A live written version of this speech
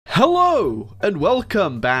Hello, and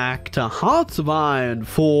welcome back to Hearts of Iron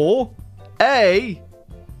for A...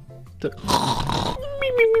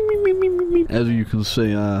 As you can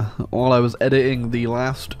see, while I was editing the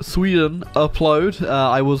last Sweden upload,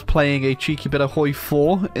 I was playing a cheeky bit of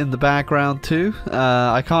Hoi4 in the background too.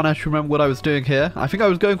 I can't actually remember what I was doing here. I think I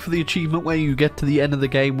was going for the achievement where you get to the end of the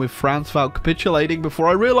game with France without capitulating before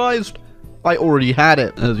I realized I already had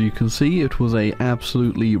it. As you can see, it was a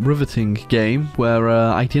absolutely riveting game where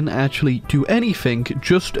I didn't actually do anything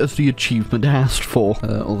just as the achievement asked for.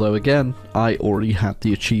 Although again, I already had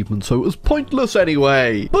the achievement, so it was pointless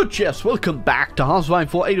anyway. But yes, welcome back to Hearts of Iron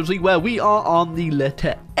for A2Z, where we are on the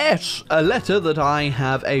letter S, a letter that I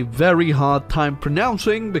have a very hard time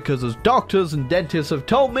pronouncing because, as doctors and dentists have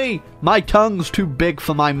told me, my tongue's too big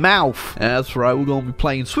for my mouth. That's right, we're going to be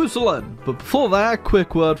playing Switzerland. But before that,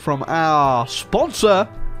 quick word from our sponsor,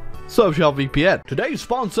 Surfshark VPN. Today's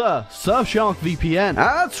sponsor, Surfshark VPN.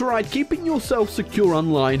 That's right, keeping yourself secure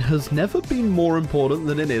online has never been more important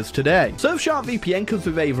than it is today. Surfshark VPN comes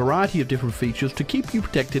with a variety of different features to keep you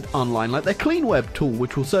protected online, like their Clean Web tool,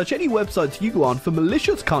 which will search any websites you go on for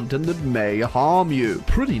malicious content that may harm you.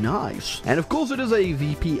 Pretty nice. And of course, it is a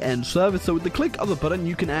VPN service, so with the click of a button,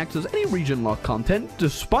 you can access any region-locked content,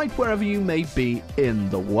 despite wherever you may be in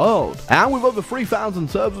the world. And with over 3,000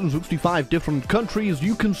 servers in 65 different countries,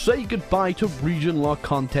 you can say goodbye to region-locked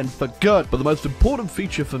content for good. But the most important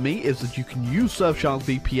feature for me is that you can use Surfshark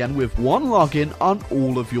VPN with one login on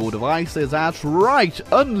all of your devices. That's right,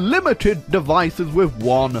 unlimited devices with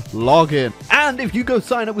one login. And if you go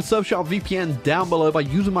sign up with Surfshark VPN down below by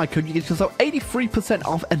using my code, you get yourself 83%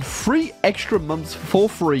 off and 3 extra months for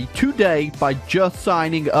free today by just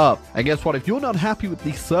signing up. And guess what? If you're not happy with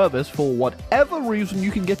the service for whatever reason,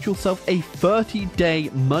 you can get yourself a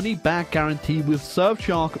 30-day money-back guarantee with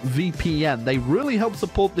Surfshark VPN. They really help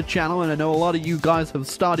support the channel, and I know a lot of you guys have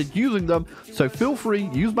started using them, so feel free,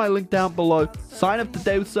 use my link down below, sign up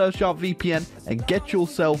today with Surfshark VPN, and get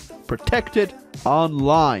yourself protected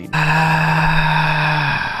online.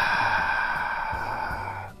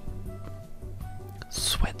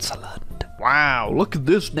 Switzerland. Wow, look at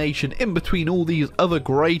this nation in between all these other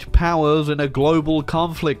great powers in a global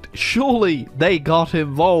conflict. Surely they got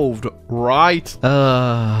involved, right?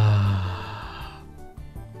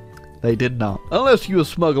 They did not. Unless you were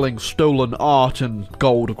smuggling stolen art and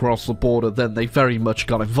gold across the border, then they very much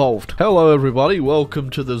got involved. Hello everybody, welcome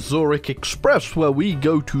to the Zurich Express, where we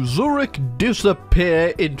go to Zurich,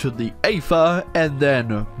 disappear into the Aether, and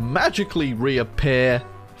then magically reappear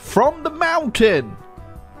from the mountain.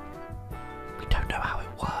 We don't know how it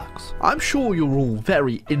works. I'm sure you're all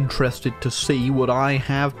very interested to see what I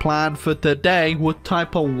have planned for today. What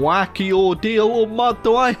type of wacky ordeal or mod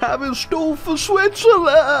do I have in store for Switzerland?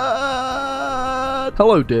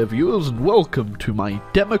 Hello dear viewers, and welcome to my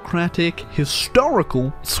democratic,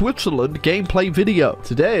 historical Switzerland gameplay video.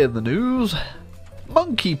 Today in the news,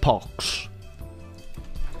 monkeypox.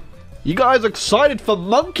 You guys excited for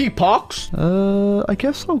monkeypox? I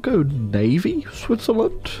guess I'll go Navy,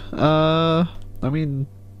 Switzerland. I mean,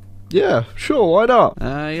 yeah, sure, why not?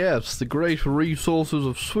 Yes, the great resources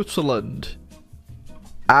of Switzerland.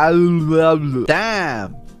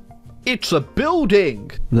 Damn! It's a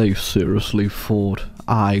building! They seriously thought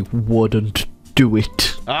I wouldn't do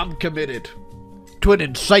it. I'm committed to an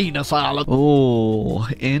insane asylum. Oh,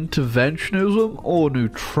 interventionism or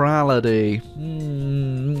neutrality?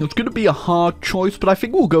 It's gonna be a hard choice, but I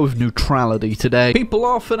think we'll go with neutrality today. People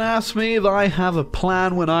often ask me if I have a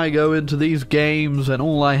plan when I go into these games, and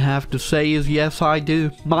all I have to say is yes, I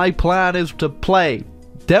do. My plan is to play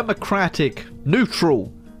democratic,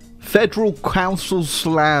 neutral, Federal Council's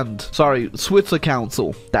land. Sorry, Switzer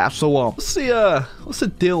Council. That's the one. What's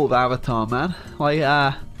the deal with Avatar, man? Like,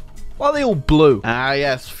 why are they all blue?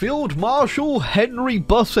 Yes, Field Marshal Henry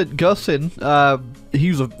Gussin.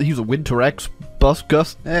 He's a Winter X bus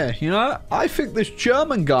Gus. Yeah, you know, I think this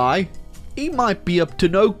German guy, he might be up to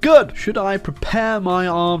no good. Should I prepare my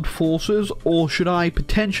armed forces, or should I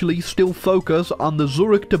potentially still focus on the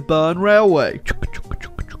Zurich to Bern railway?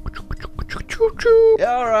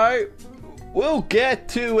 Alright, we'll get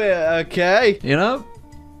to it, okay? You know,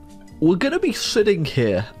 we're gonna be sitting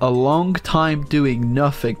here a long time doing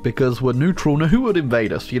nothing because we're neutral. Now, who would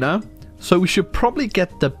invade us, you know? So we should probably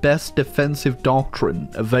get the best defensive doctrine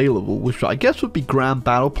available, which I guess would be Grand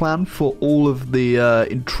Battle Plan for all of the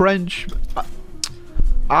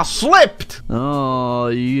I slipped! Oh,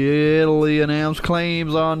 Italy announced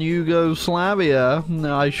claims on Yugoslavia.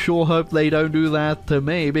 I sure hope they don't do that to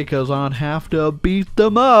me, because I'd have to beat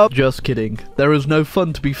them up. Just kidding. There is no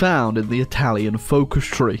fun to be found in the Italian focus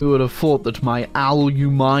tree. Who would have thought that my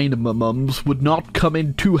aluminums would not come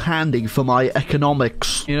in too handy for my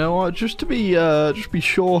economics? You know what, just to be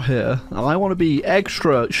sure here, I want to be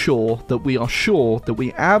extra sure that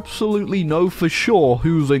we absolutely know for sure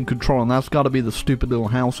who's in control, and that's got to be the stupid little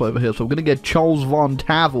house over here. So we're gonna get Charles von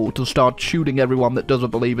Tavel to start shooting everyone that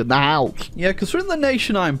doesn't believe in the house. Yeah, considering the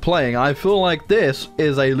nation I'm playing, I feel like this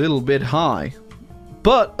is a little bit high.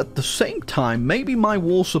 But at the same time, maybe my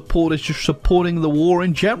war support is just supporting the war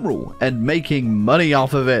in general and making money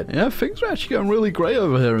off of it. Yeah, things are actually going really great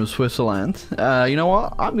over here in Switzerland. You know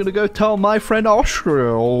what? I'm gonna go tell my friend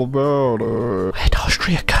Austria all about it. Where'd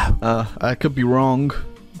Austria go? I could be wrong,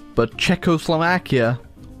 but Czechoslovakia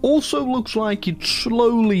also looks like it's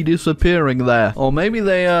slowly disappearing there. Or maybe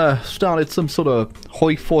they started some sort of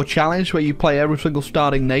Hoi4 challenge where you play every single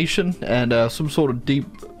starting nation, and some sort of deep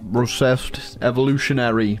recessed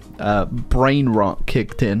evolutionary brain rot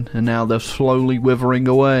kicked in, and now they're slowly withering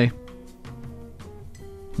away.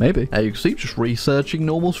 Maybe. You can see, just researching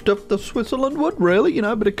normal stuff that Switzerland would, really. You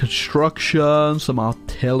know, a bit of construction, some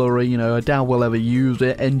artillery, you know, I doubt we'll ever use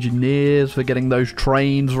it. Engineers for getting those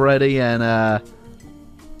trains ready, and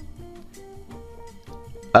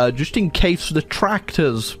just in case the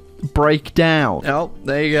tractors break down. Oh,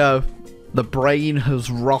 there you go. The brain has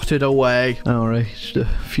rotted away. Alright, just a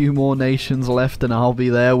few more nations left and I'll be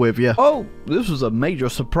there with you. Oh, this is a major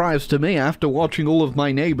surprise to me after watching all of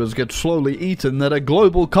my neighbors get slowly eaten that a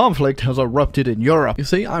global conflict has erupted in Europe. You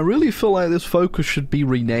see, I really feel like this focus should be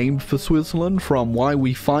renamed for Switzerland from Why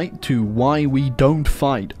We Fight to Why We Don't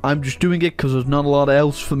Fight. I'm just doing it because there's not a lot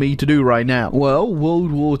else for me to do right now. Well,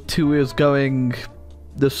 World War II is going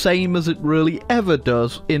the same as it really ever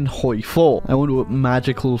does in Hoi4. I wonder what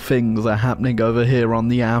magical things are happening over here on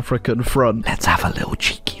the African front. Let's have a little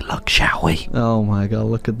cheeky look, shall we? Oh my god,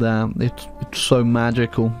 look at that. It's so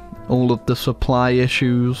magical. All of the supply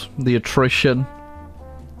issues, the attrition,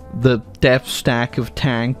 the death stack of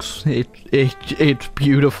tanks. It's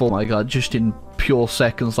beautiful. Oh my god, just in pure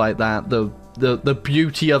seconds like that, the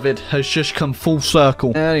beauty of it has just come full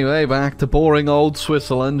circle. Anyway, back to boring old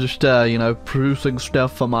Switzerland, just, you know, producing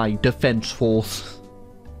stuff for my defense force.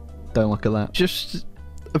 Don't look at that. Just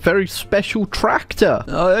a very special tractor.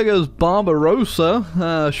 Oh, there goes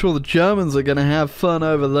Barbarossa. Sure the Germans are gonna have fun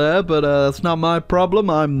over there, but, that's not my problem.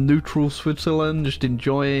 I'm neutral Switzerland, just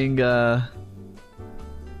enjoying, how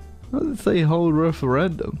did they hold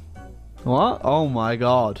referendum? What? Oh my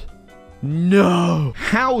god. No!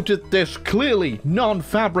 How did this clearly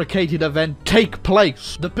non-fabricated event take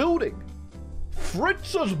place? The building!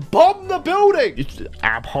 Fritz has bombed the building! It's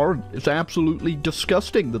abhorrent. It's absolutely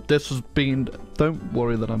disgusting that this has been... Don't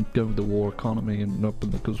worry that I'm going to the war economy and up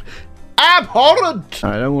in the... Because abhorrent!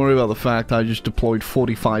 Alright, don't worry about the fact I just deployed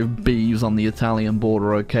 45 bees on the Italian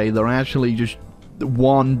border, okay? They're actually just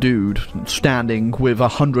one dude standing with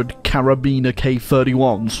 100 Carabiner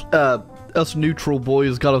K31s. Us neutral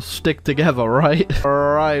boys gotta stick together, right?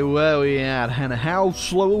 Alright, where we at? And how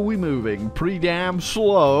slow are we moving? Pretty damn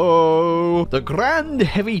slow. The grand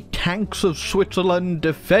heavy tanks of Switzerland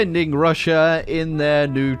defending Russia in their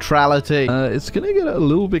neutrality. It's gonna get a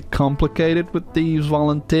little bit complicated with these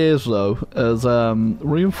volunteers, though, as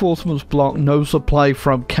reinforcements block no supply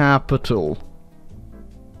from capital.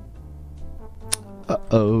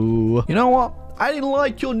 Uh-oh. You know what? I didn't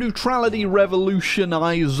like your neutrality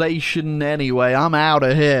revolutionization anyway. I'm out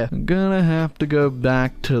of here. I'm gonna have to go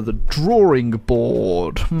back to the drawing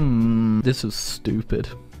board. This is stupid.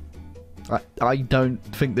 I don't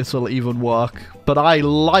think this will even work, but I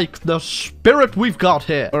like the spirit we've got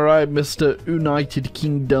here. Alright, Mr. United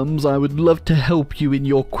Kingdoms, I would love to help you in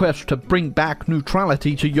your quest to bring back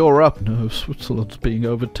neutrality to Europe. No, Switzerland's being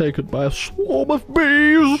overtaken by a swarm of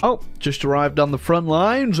bees. Oh, just arrived on the front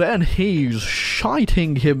lines, and he's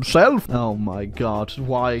shiting himself. Oh my god,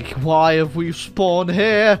 why have we spawned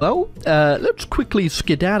here? Well, let's quickly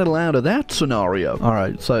skedaddle out of that scenario.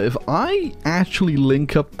 Alright, so if I actually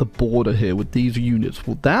link up the border here with these units,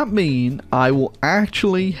 will that mean I will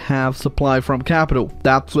actually have supply from capital?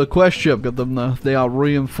 That's the question. Look at them, they are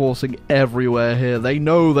reinforcing everywhere here. They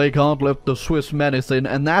know they can't let the Swiss menace in,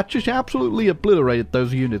 and that just absolutely obliterated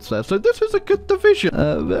those units there. So this is a good division.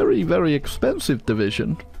 Very, very expensive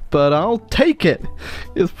division. but I'll take it.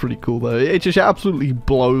 It's pretty cool though. It just absolutely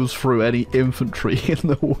blows through any infantry in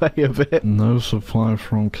the way of it. No supply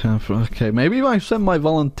from camp. Okay, maybe if I send my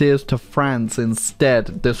volunteers to France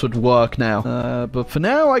instead, this would work now. But for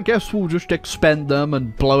now, I guess we'll just expend them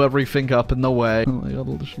and blow everything up in the way. Oh my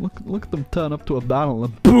god, just look at them turn up to a battle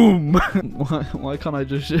and boom! why can't I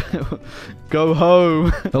just go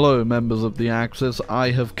home? Hello, members of the Axis.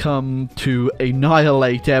 I have come to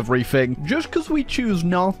annihilate everything. Just because we choose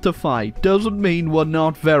not to fight doesn't mean we're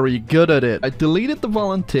not very good at it. I deleted the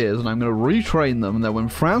volunteers and I'm going to retrain them, and then when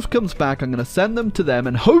France comes back, I'm going to send them to them,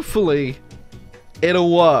 and hopefully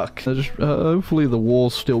it'll work. Hopefully the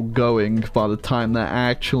war's still going by the time they're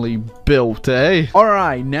actually built, eh?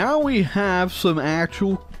 Alright, now we have some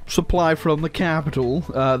actual supply from the capital.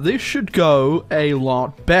 This should go a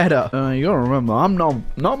lot better. You gotta remember, I'm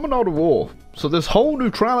not at war. So this whole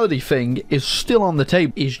neutrality thing is still on the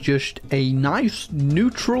table. It's just a nice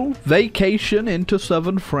neutral vacation into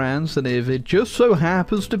southern France, and if it just so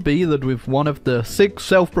happens to be that with one of the 6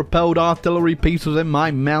 self-propelled artillery pieces in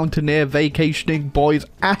my mountaineer vacationing boys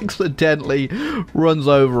accidentally runs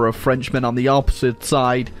over a Frenchman on the opposite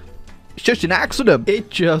side, it's just an accident. It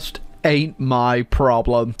just ain't my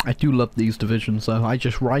problem. I do love these divisions though. I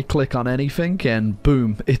just right click on anything and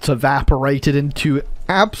boom, it's evaporated into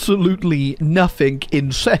absolutely nothing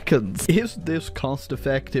in seconds. Is this cost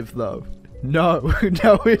effective though? No,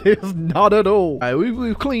 no it is not at all.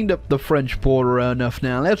 We've cleaned up the French border enough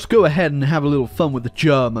now. Let's go ahead and have a little fun with the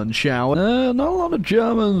Germans, shall we? Not a lot of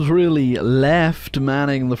Germans really left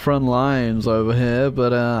manning the front lines over here,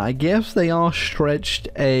 but I guess they are stretched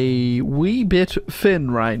a wee bit thin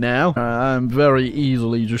right now. I'm very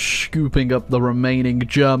easily just scooping up the remaining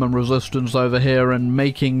German resistance over here and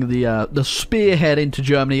making the spearhead into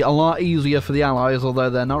Germany a lot easier for the Allies, although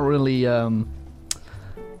they're not really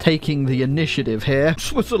taking the initiative here.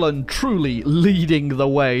 Switzerland truly leading the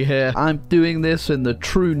way here. I'm doing this in the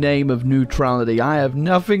true name of neutrality. I have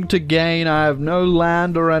nothing to gain. I have no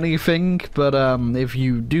land or anything, but if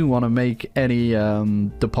you do want to make any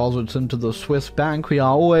deposits into the Swiss bank, we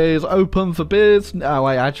are always open for business. Oh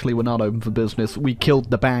wait, actually we're not open for business. We killed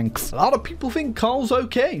the banks. A lot of people think Carl's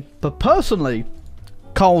okay, but personally,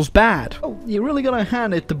 Carl's bad. Oh, you really gotta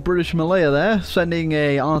hand it to British Malaya there, sending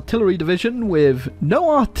a artillery division with no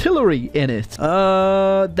artillery in it.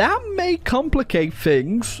 That may complicate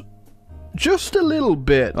things just a little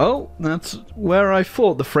bit. Oh, that's where I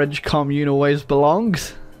thought the French commune always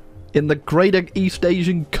belonged. In the greater East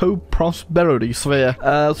Asian co-prosperity sphere.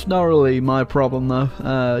 It's not really my problem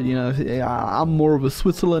though. You know, I'm more of a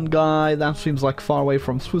Switzerland guy. That seems like far away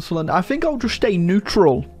from Switzerland. I think I'll just stay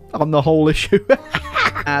neutral on the whole issue.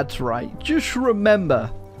 That's right. Just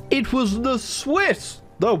remember, it was the Swiss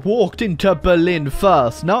that walked into Berlin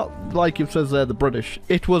first. Not like it says there, the British.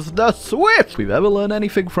 It was the Swiss. If we've ever learned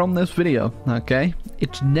anything from this video, okay,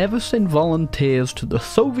 it's never send volunteers to the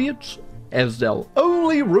Soviets, as they'll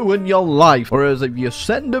only ruin your life. Whereas if you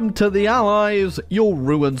send them to the Allies, you'll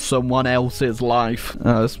ruin someone else's life.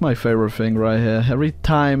 That's my favorite thing right here. Every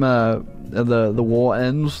time the war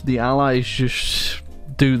ends, the Allies just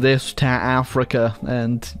do this to Africa,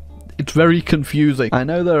 and it's very confusing. I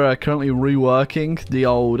know they're currently reworking the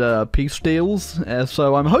old peace deals,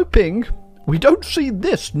 so I'm hoping we don't see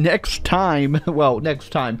this next time. Well, next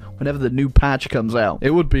time, whenever the new patch comes out. It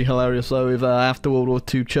would be hilarious though if after World War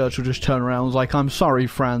II, Churchill just turned around and was like, I'm sorry,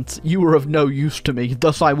 France, you were of no use to me,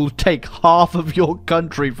 thus I will take half of your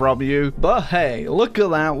country from you. But hey, look at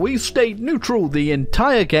that, we stayed neutral the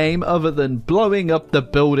entire game other than blowing up the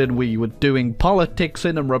building we were doing politics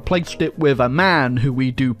in and replaced it with a man who we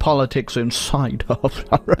do politics inside of.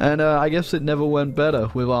 And I guess it never went better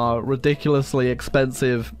with our ridiculously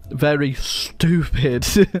expensive, very stupid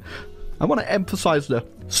I want to emphasize the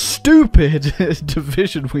stupid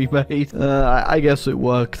division we made. I guess it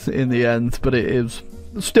worked in the end, but it is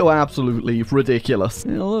still absolutely ridiculous.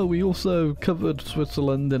 Although we also covered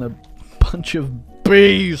Switzerland in a bunch of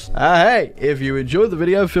bees. Hey, if you enjoyed the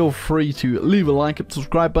video, feel free to leave a like and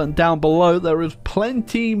subscribe button down below. There is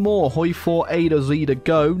plenty more Hoi4 A2Z to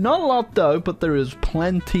go. Not a lot though, but there is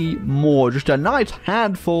plenty more. Just a nice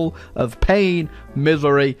handful of pain,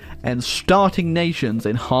 misery, and starting nations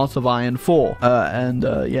in Heart of Iron 4.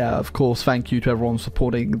 Yeah, of course, thank you to everyone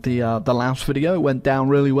supporting the last video. It went down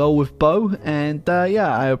really well with Bo, and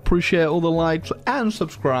yeah, I appreciate all the likes and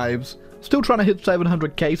subscribes. Still trying to hit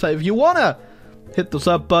 700k, so if you wanna hit the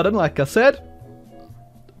sub button, like I said,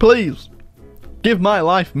 please give my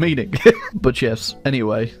life meaning. But yes,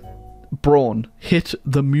 anyway, Braun, hit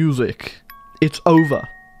the music. It's over.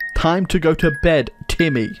 Time to go to bed,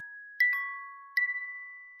 Timmy.